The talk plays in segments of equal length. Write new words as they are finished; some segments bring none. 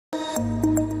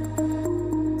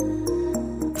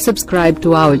Subscribe to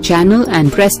our channel and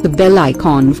press the bell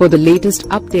icon for the latest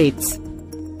updates.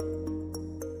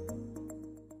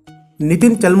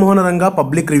 Nithin Chal Mohan Ranga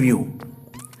public review.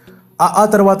 ఆ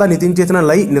తర్వాత నితిన్ చేసిన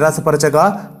లై నిరాశపరచగా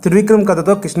త్రివిక్రమ్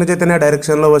కథతో కృష్ణ చైతన్య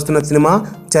డైరెక్షన్లో వస్తున్న సినిమా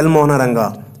చల్ మోహన్ రంగా.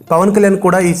 పవన్ కళ్యాణ్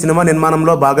కూడా ఈ సినిమా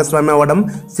నిర్మాణంలో భాగస్వామ్యం అవ్వడం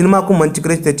సినిమాకు మంచి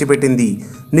క్రేజ్ తెచ్చిపెట్టింది.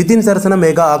 నితిన్ సరసన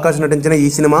మేఘా ఆకాష్ నటించిన ఈ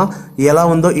సినిమా ఎలా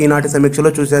ఉందో ఈనాటి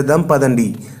సమీక్షలో చూసేద్దాం పదండి.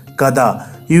 కథ: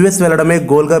 యుఎస్ వెళ్లడమే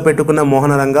గోల్గా పెట్టుకున్న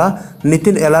మోహన్ రంగా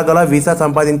నితిన్ ఎలాగలా వీసా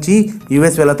సంపాదించి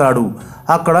యుఎస్ వెళతాడు.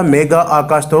 అక్కడ మేఘా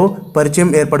ఆకాష్తో పరిచయం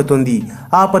ఏర్పడుతుంది.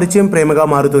 ఆ పరిచయం ప్రేమగా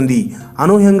మారుతుంది.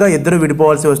 అనూహ్యంగా ఇద్దరు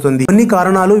విడిపోవాల్సి వస్తుంది. కొన్ని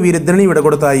కారణాలు వీరిద్దరిని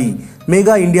విడగొడతాయి.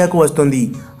 మేఘా ఇండియాకు వస్తుంది.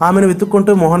 ఆమెను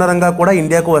వెతుక్కుంటూ మోహన్ రంగా కూడా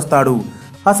ఇండియాకు వస్తాడు.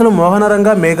 అసలు మోహన్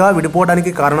రంగా మేఘా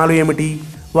విడిపోవడానికి కారణాలు ఏమిటి?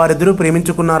 వారిద్దరూ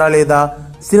ప్రేమించుకున్నారా లేదా?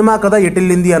 సినిమా కథ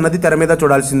ఎటిల్లింది అన్నది తెర మీద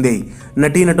చూడాల్సిందే.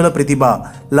 నటీనటుల ప్రతిభ: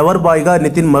 లవర్ బాయ్గా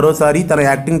నితిన్ మరోసారి తన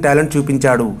యాక్టింగ్ టాలెంట్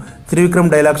చూపించాడు.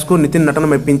 త్రివిక్రమ్ డైలాగ్స్కు నితిన్ నటన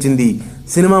మెప్పించింది.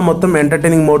 సినిమా మొత్తం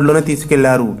ఎంటర్టైనింగ్ మోడ్లోనే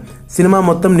తీసుకెళ్లారు. సినిమా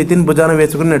మొత్తం నితిన్ భుజాన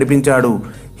వేసుకుని నడిపించాడు.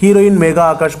 హీరోయిన్ మేఘా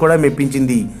ఆకాష్ కూడా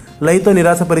మెప్పించింది. లైతో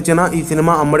నిరాశపరిచిన ఈ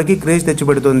సినిమా అమ్మడికి క్రేజ్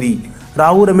తెచ్చిపెడుతుంది.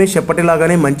 రావు రమేష్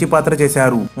ఎప్పటిలాగానే మంచి పాత్ర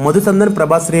చేశారు. మధుసందన్,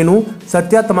 ప్రభాస్, శ్రీను,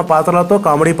 సత్య తమ పాత్రలతో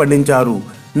కామెడీ పండించారు.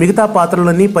 మిగతా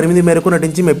పాత్రలన్నీ పరిమితి మేరకు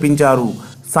నటించి మెప్పించారు.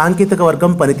 సాంకేతిక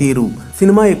వర్గం పనితీరు: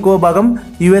 సినిమా ఎక్కువ భాగం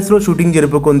యుఎస్లో షూటింగ్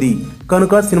జరుపుకుంది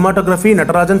కనుక cinematography,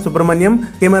 Natarajan Subrahmanyam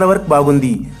camera work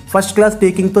బాగుంది. ఫస్ట్ క్లాస్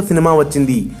టేకింగ్తో సినిమా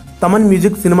వచ్చింది. తమన్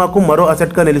మ్యూజిక్ సినిమాకు మరో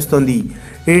అసెట్గా నిలుస్తోంది.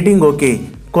 Editing okay.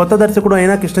 కొత్త దర్శకుడు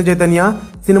అయిన కృష్ణ చైతన్య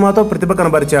సినిమాతో ప్రతిభ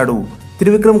కనబరిచాడు.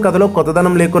 త్రివిక్రమ్ కథలో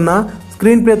కొత్తదనం లేకున్నా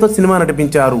స్క్రీన్ ప్లేతో సినిమా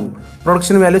నటిపించారు.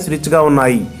 ప్రొడక్షన్ వాల్యూస్ రిచ్గా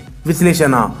ఉన్నాయి.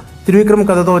 విశ్లేషణ: త్రివిక్రమ్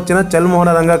కథతో వచ్చిన చల్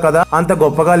మోహన్ రంగా కథ అంత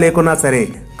గొప్పగా లేకున్నా సరే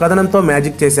కథనంతో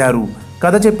మ్యాజిక్ చేశారు.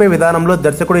 కథ చెప్పే విధానంలో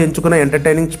దర్శకుడు ఎంచుకున్న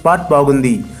ఎంటర్టైనింగ్ స్పాట్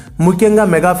బాగుంది. ముఖ్యంగా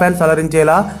మెగా ఫ్యాన్స్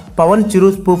అలరించేలా పవన్, చిరు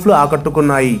స్పూఫ్లు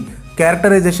ఆకట్టుకున్నాయి.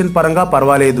 క్యారెక్టరైజేషన్ పరంగా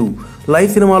పర్వాలేదు. లైవ్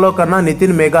సినిమాలో కన్నా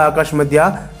నితిన్, మేఘా ఆకాష్ మధ్య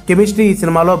కెమిస్ట్రీ ఈ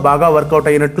సినిమాలో బాగా వర్కౌట్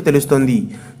అయినట్టు తెలుస్తోంది.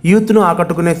 యూత్ ను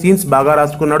ఆకట్టుకునే సీన్స్ బాగా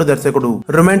రాసుకున్నాడు దర్శకుడు.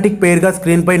 రొమాంటిక్ పెయిర్ గా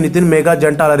స్క్రీన్ పై నితిన్, మేఘా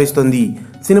జంట అలరిస్తుంది.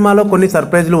 సినిమాలో కొన్ని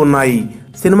సర్ప్రైజ్లు ఉన్నాయి.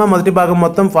 సినిమా మొదటి భాగం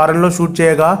మొత్తం ఫారెన్ లో షూట్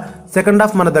చేయగా సెకండ్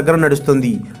హాఫ్ మన దగ్గర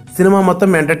నడుస్తుంది. సినిమా మొత్తం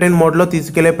ఎంటర్టైన్ మోడ్ లో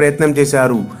తీసుకెళ్లే ప్రయత్నం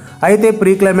చేశారు. అయితే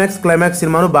ప్రీ క్లైమాక్స్, క్లైమాక్స్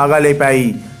సినిమాను బాగా లేపాయి.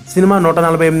 సినిమా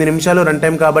 148 నిమిషాలు రన్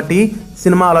టైం కాబట్టి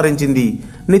సినిమా అలరించింది.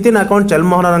 నితిన్ అకౌంట్ చల్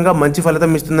మోహన్ రంగా మంచి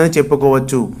ఫలితం ఇస్తుందని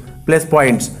చెప్పుకోవచ్చు. ప్లస్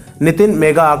పాయింట్స్: నితిన్,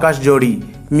 మేఘా ఆకాష్ జోడీ.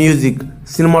 Music,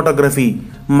 cinematography.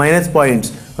 Minus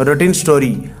points: routine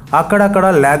story, అక్కడక్కడ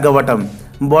ల్యాగ్ అవ్వటం.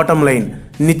 బాటమ్ లైన్: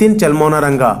 నితిన్ చల్ Mohan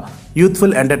Ranga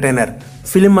youthful entertainer.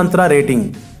 Film mantra rating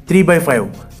 3/5.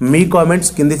 మీ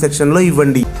కామెంట్స్ కింది సెక్షన్లో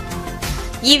ఇవ్వండి.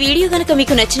 ఈ వీడియో గనుక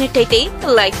మీకు నచ్చినట్టయితే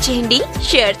లైక్ చేయండి,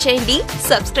 షేర్ చేయండి,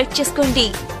 సబ్స్క్రైబ్ చేసుకోండి.